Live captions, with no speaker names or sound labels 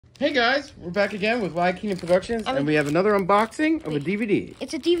Hey guys, we're back again with Y Keenan Productions, and we have another unboxing of a DVD.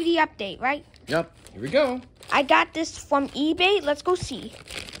 It's a DVD update, right? Yep, here we go. I got this from eBay. Let's go see.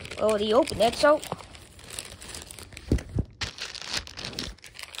 Already opened it, so.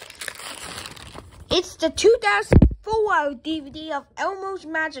 It's the 2004 DVD of Elmo's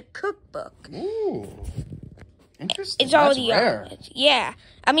Magic Cookbook. Ooh, interesting. It's already rare. Yeah.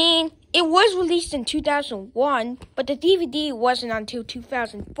 I mean, it was released in 2001, but the DVD wasn't until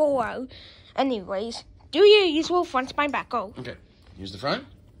 2004. Anyways, do your usual front spine back. Go. Okay, here's the front.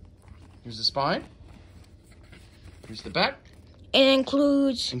 Here's the spine. Here's the back. It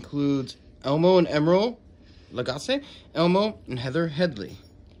includes Elmo and Emerald Lagasse, Elmo and Heather Headley.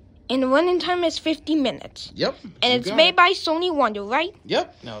 And the running time is 50 minutes. Yep. And it's made by Sony Wonder, right?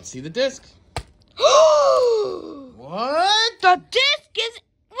 Yep. Now let's see the disc. What? The disc is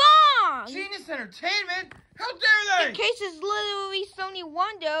wrong! Genius Entertainment? How dare they? The case is literally Sony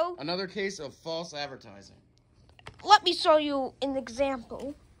Wonder. Another case of false advertising. Let me show you an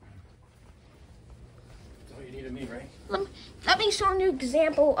example. That's all you need of me, right? Let me show you an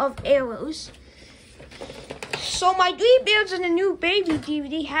example of arrows. So my Three Bears in the New Baby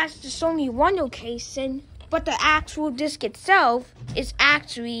DVD has the Sony Wonder casing, but the actual disc itself is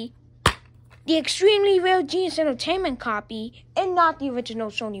actually the extremely rare Genius Entertainment copy and not the original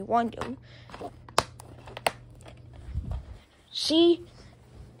Sony Wonder. See?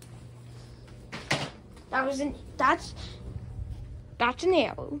 That's an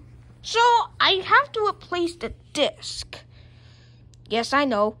arrow. So I have to replace the disc. Yes, I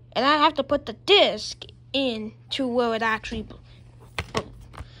know. And I have to put the disc in to where it actually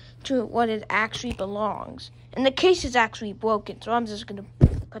belongs. And the case is actually broken, so I'm just gonna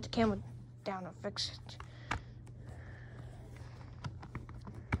put the camera down and fix it.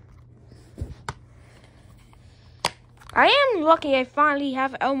 I am lucky I finally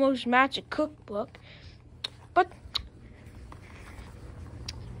have Elmo's Magic Cookbook. But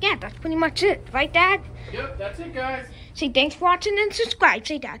yeah, that's pretty much it, right, Dad? Yep, that's it, guys. Say thanks for watching and subscribe.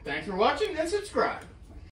 Say that. Thanks for watching and subscribe.